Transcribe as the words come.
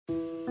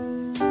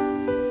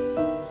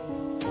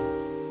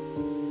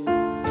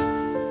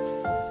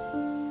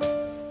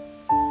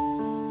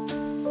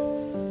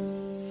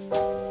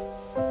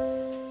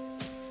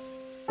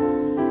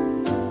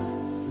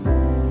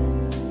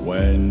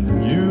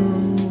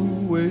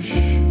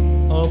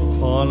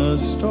upon a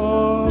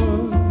star.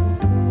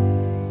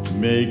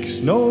 Makes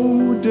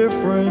no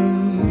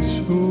difference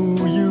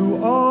who you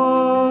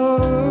are.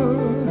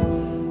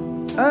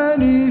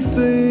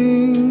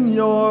 Anything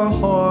your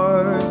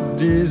heart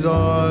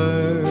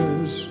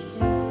desires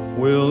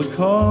will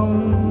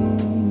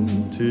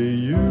come to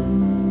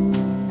you.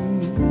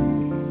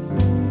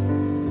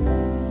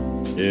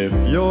 If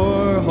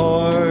your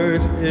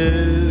heart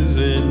is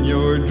in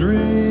your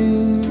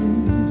dream,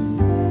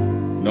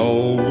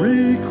 no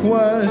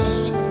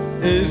request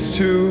is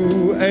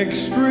too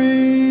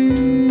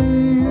extreme.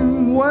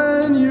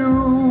 When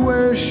you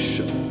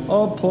wish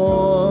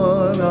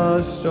upon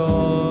a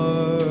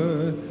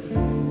star,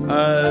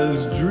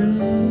 as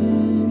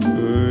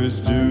dreamers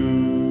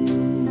do,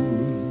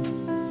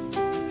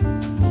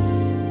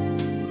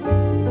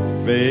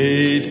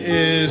 fate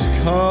is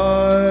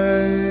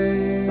kind.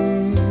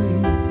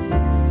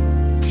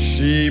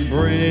 She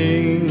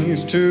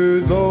brings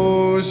to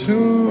those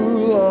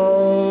who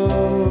love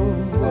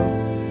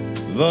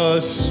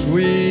the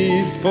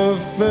sweet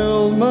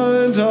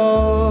fulfillment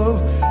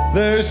of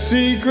their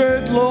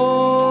secret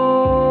longing.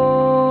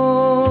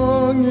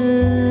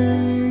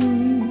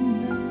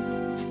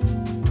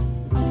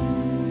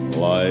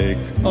 Like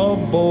a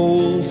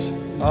bolt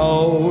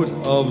out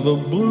of the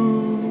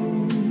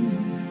blue,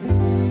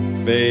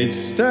 fate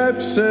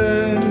steps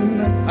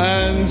in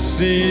and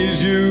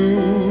sees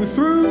you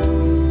through.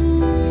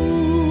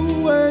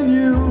 When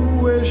you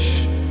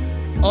wish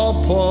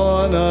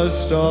upon a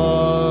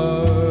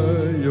star,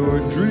 your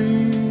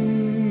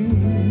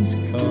dreams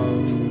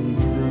come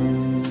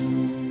true.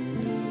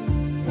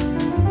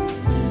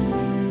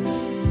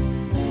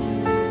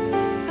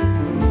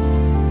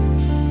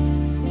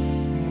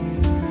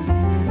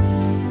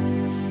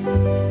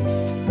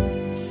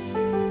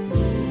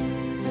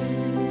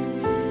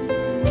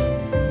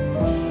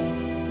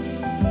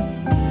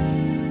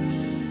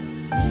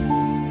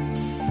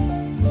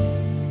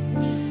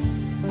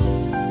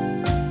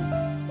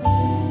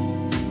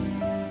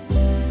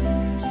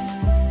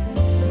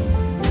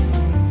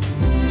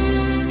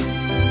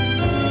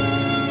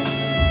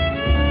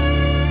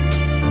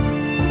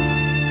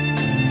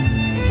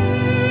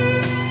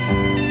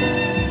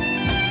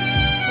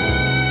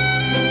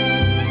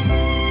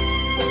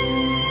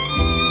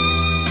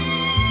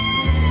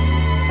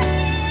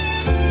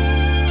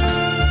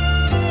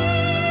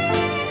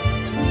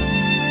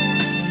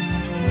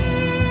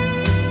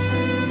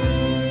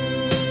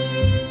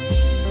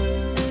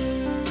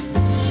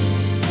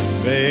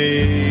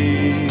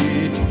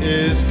 Fate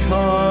is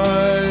kind.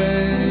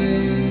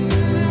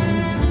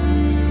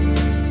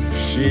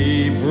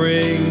 She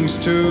brings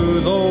to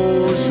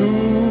those who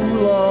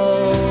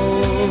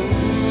love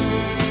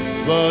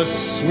the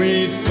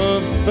sweet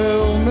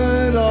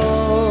fulfillment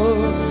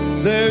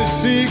of their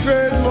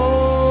secret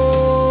longing.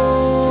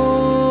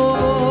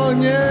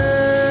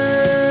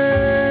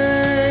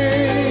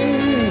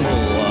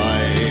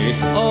 Like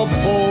a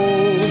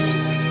bolt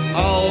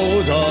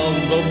out of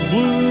the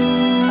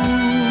blue,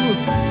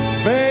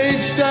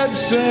 fate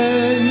steps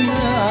in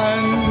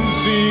and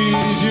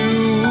sees you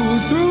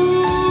through.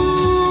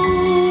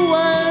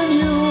 When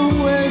you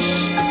wish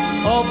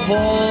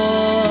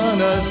upon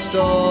a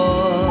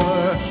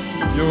star,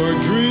 your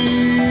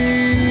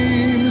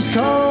dreams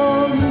come